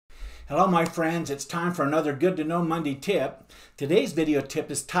Hello my friends, it's time for another Good to Know Monday tip. Today's video tip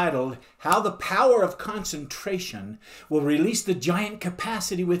is titled, How the Power of Concentration Will Release the Giant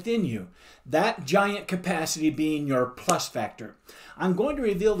Capacity Within You. That giant capacity being your plus factor. I'm going to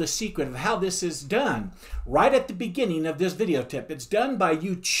reveal the secret of how this is done right at the beginning of this video tip. It's done by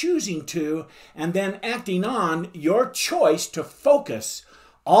you choosing to and then acting on your choice to focus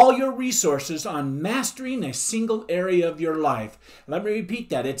all your resources on mastering a single area of your life. Let me repeat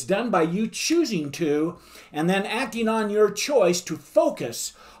that. It's done by you choosing to and then acting on your choice to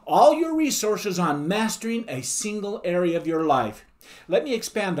focus all your resources on mastering a single area of your life. Let me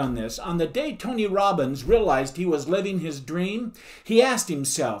expand on this. On the day Tony Robbins realized he was living his dream, he asked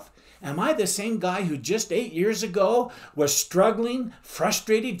himself, am I the same guy who just 8 years ago was struggling,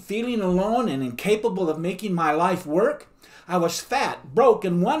 frustrated, feeling alone, and incapable of making my life work? I was fat, broke,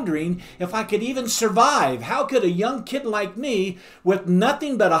 and wondering if I could even survive. How could a young kid like me, with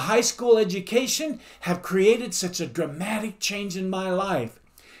nothing but a high school education, have created such a dramatic change in my life?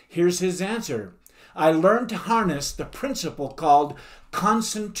 Here's his answer. I learned to harness the principle called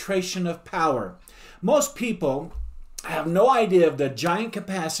concentration of power. Most people have no idea of the giant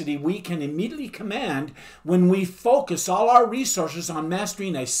capacity we can immediately command when we focus all our resources on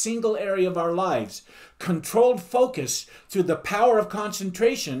mastering a single area of our lives. Controlled focus through the power of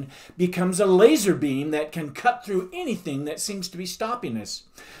concentration becomes a laser beam that can cut through anything that seems to be stopping us.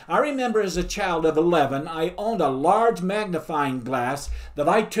 I remember as a child of 11, I owned a large magnifying glass that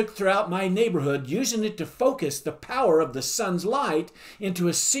I took throughout my neighborhood, using it to focus the power of the sun's light into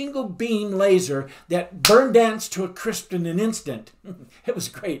a single beam laser that burned ants to a crisp in an instant. It was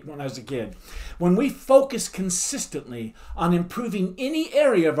great when I was a kid. When we focus consistently on improving any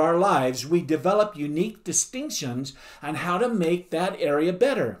area of our lives, we develop unique distinctions on how to make that area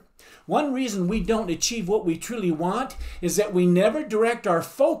better. One reason we don't achieve what we truly want is that we never direct our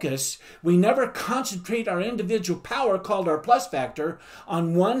focus, we never concentrate our individual power, called our plus factor,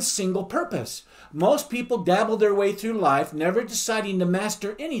 on one single purpose. Most people dabble their way through life, never deciding to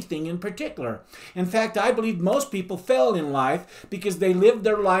master anything in particular. In fact, I believe most people fail in life because they live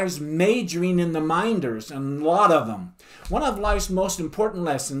their lives majoring in the minders, and a lot of them. One of life's most important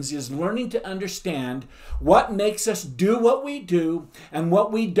lessons is learning to understand what makes us do what we do and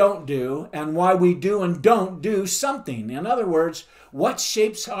what we don't do, and why we do and don't do something. In other words, what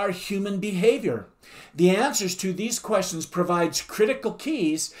shapes our human behavior? The answers to these questions provides critical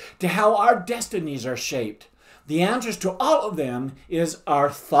keys to how our destinies are shaped. The answers to all of them is our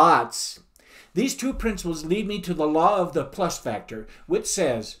thoughts. These two principles lead me to the law of the plus factor, which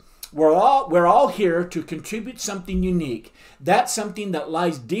says, we're all here to contribute something unique. That's something that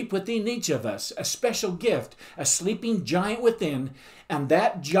lies deep within each of us, a special gift, a sleeping giant within, and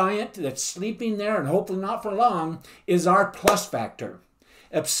that giant that's sleeping there, and hopefully not for long, is our plus factor.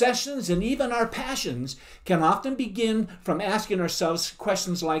 Obsessions and even our passions can often begin from asking ourselves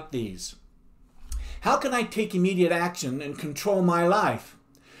questions like these. How can I take immediate action and control my life?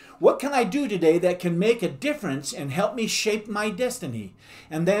 What can I do today that can make a difference and help me shape my destiny?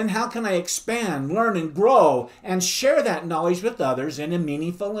 And then how can I expand, learn, and grow and share that knowledge with others in a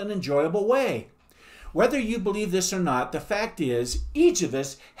meaningful and enjoyable way? Whether you believe this or not, the fact is each of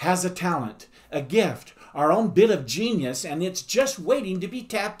us has a talent, a gift, our own bit of genius, and it's just waiting to be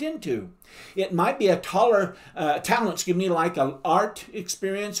tapped into. It might be a talent, like an art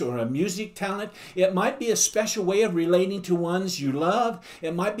experience or a music talent. It might be a special way of relating to ones you love.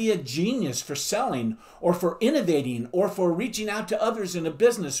 It might be a genius for selling or for innovating or for reaching out to others in a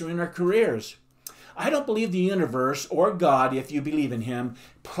business or in our careers. I don't believe the universe or God, if you believe in him,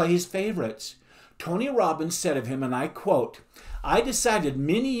 plays favorites. Tony Robbins said of him, and I quote, I decided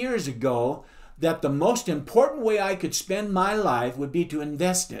many years ago that the most important way I could spend my life would be to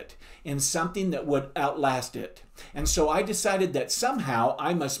invest it in something that would outlast it. And so I decided that somehow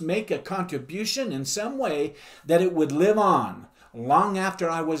I must make a contribution in some way that it would live on long after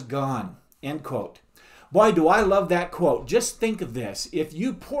I was gone. End quote. Boy, do I love that quote. Just think of this. If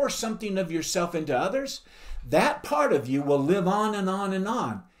you pour something of yourself into others, that part of you will live on and on and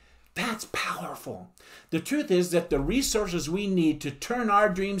on. That's powerful. The truth is that the resources we need to turn our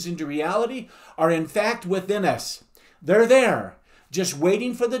dreams into reality are in fact within us. They're there, just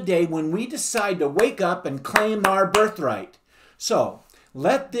waiting for the day when we decide to wake up and claim our birthright. So,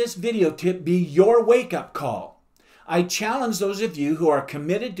 let this video tip be your wake-up call. I challenge those of you who are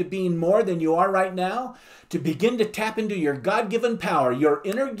committed to being more than you are right now to begin to tap into your God-given power, your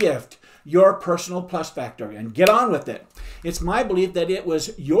inner gift, your personal plus factor, and get on with it. It's my belief that it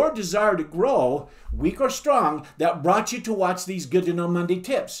was your desire to grow, weak or strong, that brought you to watch these Good to Know Monday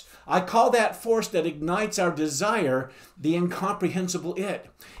tips. I call that force that ignites our desire the incomprehensible it.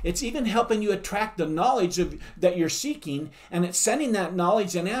 It's even helping you attract the knowledge that you're seeking, and it's sending that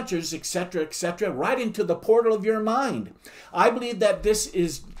knowledge and answers, etc., right into the portal of your mind. I believe that this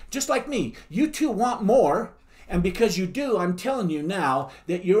is just like me. You too want more. And because you do, I'm telling you now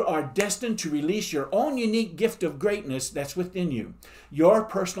that you are destined to release your own unique gift of greatness that's within you, your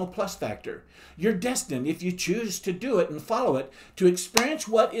personal plus factor. You're destined, if you choose to do it and follow it, to experience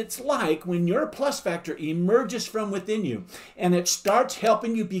what it's like when your plus factor emerges from within you and it starts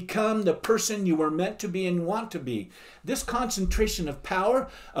helping you become the person you were meant to be and want to be. This concentration of power,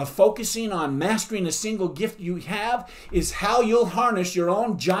 of focusing on mastering a single gift you have, is how you'll harness your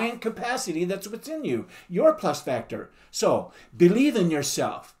own giant capacity that's within you, your plus factor. So, believe in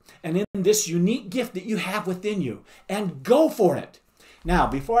yourself and in this unique gift that you have within you, and go for it. Now,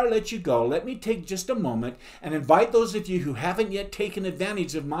 before I let you go, let me take just a moment and invite those of you who haven't yet taken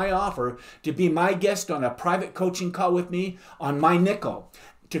advantage of my offer to be my guest on a private coaching call with me on my nickel,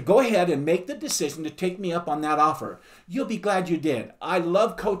 to go ahead and make the decision to take me up on that offer. You'll be glad you did. I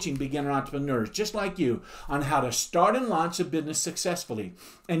love coaching beginner entrepreneurs just like you on how to start and launch a business successfully.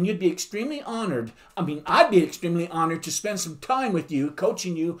 And you'd be extremely honored, I'd be extremely honored to spend some time with you,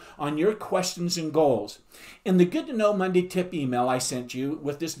 coaching you on your questions and goals. In the Good to Know Monday tip email I sent you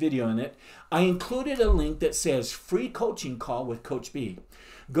with this video in it, I included a link that says free coaching call with Coach B.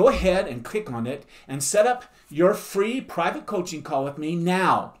 Go ahead and click on it and set up your free private coaching call with me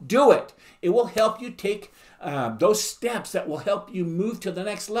now. Do it. It will help you take those steps that will help you move to the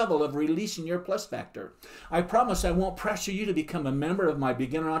next level of releasing your plus factor. I promise I won't pressure you to become a member of my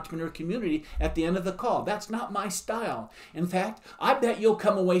beginner entrepreneur community at the end of the call. That's not my style. In fact, I bet you'll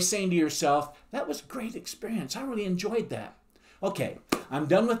come away saying to yourself, that was a great experience. I really enjoyed that. Okay, I'm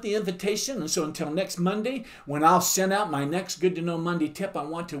done with the invitation, and so until next Monday, when I'll send out my next Good to Know Monday tip, I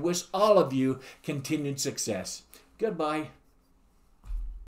want to wish all of you continued success. Goodbye.